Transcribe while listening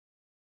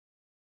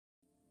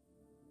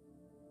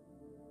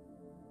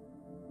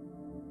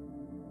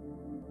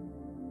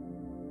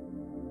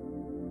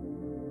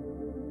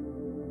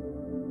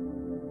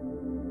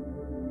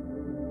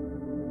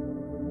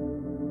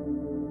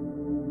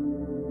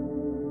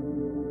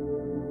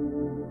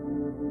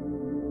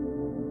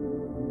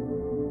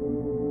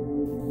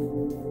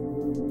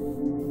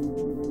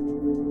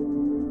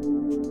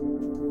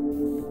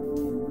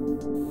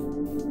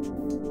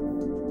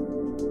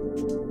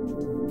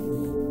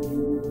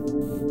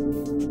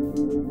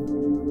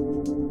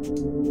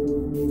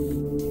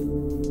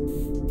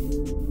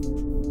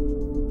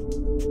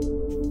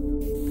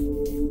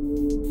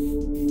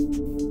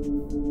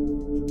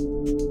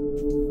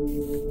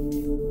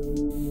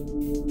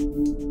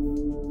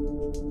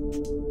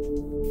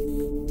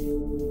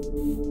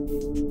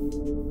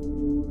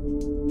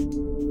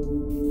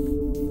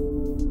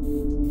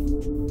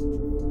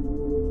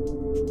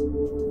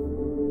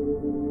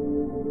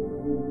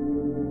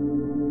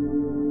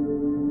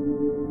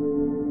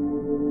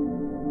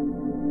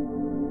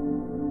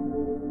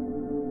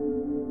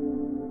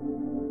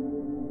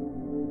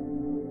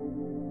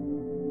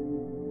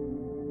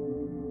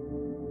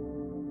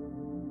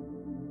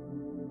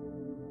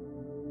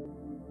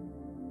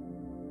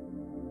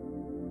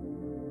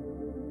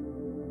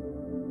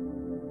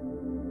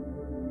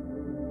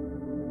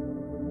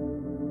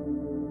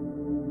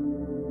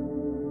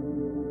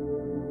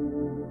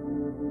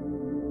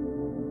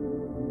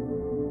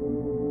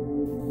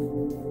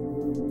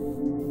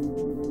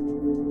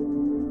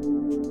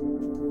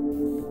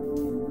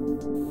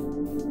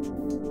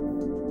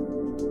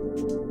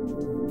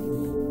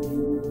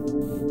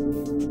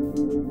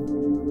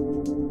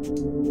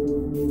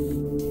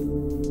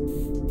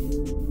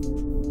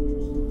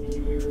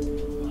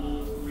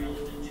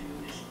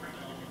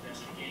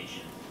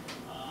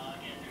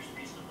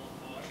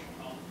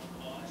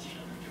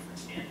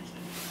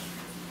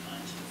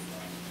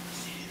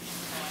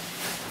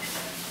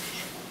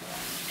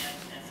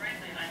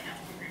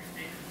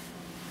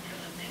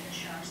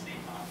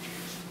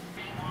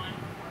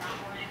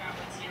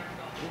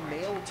The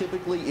male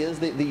typically is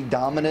the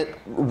dominant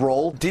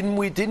role.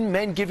 Didn't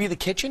men give you the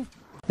kitchen?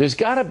 There's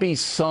got to be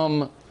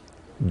some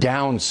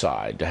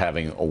downside to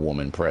having a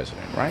woman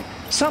president, right?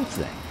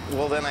 Something.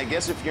 Well, then I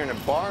guess if you're in a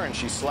bar and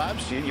she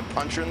slaps you, you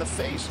punch her in the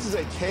face. This is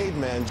a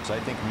caveman. I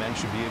think men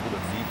should be able to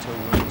veto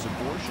women's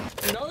abortion.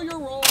 Know your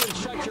role and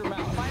shut your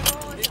mouth. My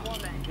role is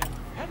woman.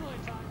 Headline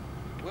time.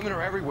 Women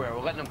are everywhere.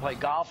 We're letting them play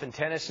golf and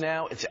tennis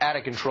now. It's out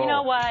of control. You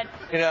know what?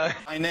 You know.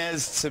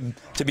 Inez,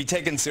 to be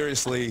taken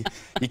seriously,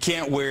 you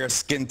can't wear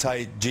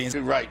skin-tight jeans.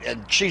 You're right,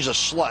 and she's a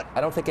slut.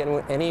 I don't think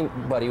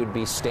anybody would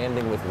be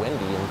standing with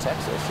Wendy in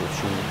Texas if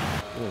she,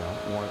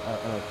 weren't a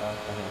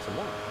handsome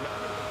woman.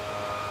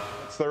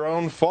 It's their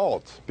own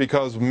fault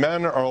because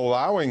men are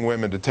allowing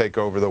women to take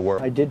over the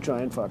world. I did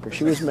try and fuck her.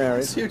 She was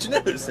married. That's huge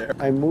news there.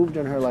 I moved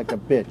on her like a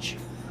bitch,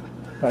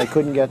 but I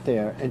couldn't get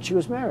there, and she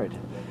was married.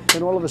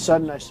 Then all of a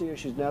sudden I see her,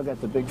 she's now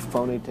got the big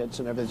phony tits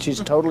and everything.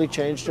 She's totally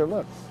changed her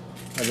look.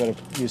 I better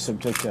use some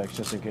Tic Tacs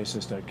just in case I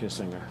start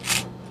kissing her.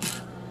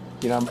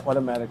 You know, I'm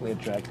automatically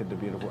attracted to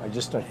beautiful. I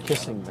just start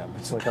kissing them.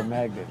 It's like a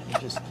magnet. You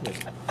just kiss.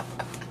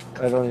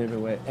 I don't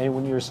even wait. And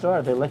when you're a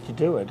star, they let you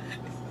do it.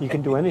 You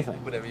can do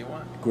anything. Whatever you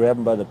want. Grab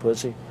them by the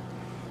pussy.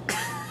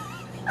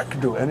 You can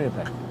do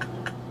anything.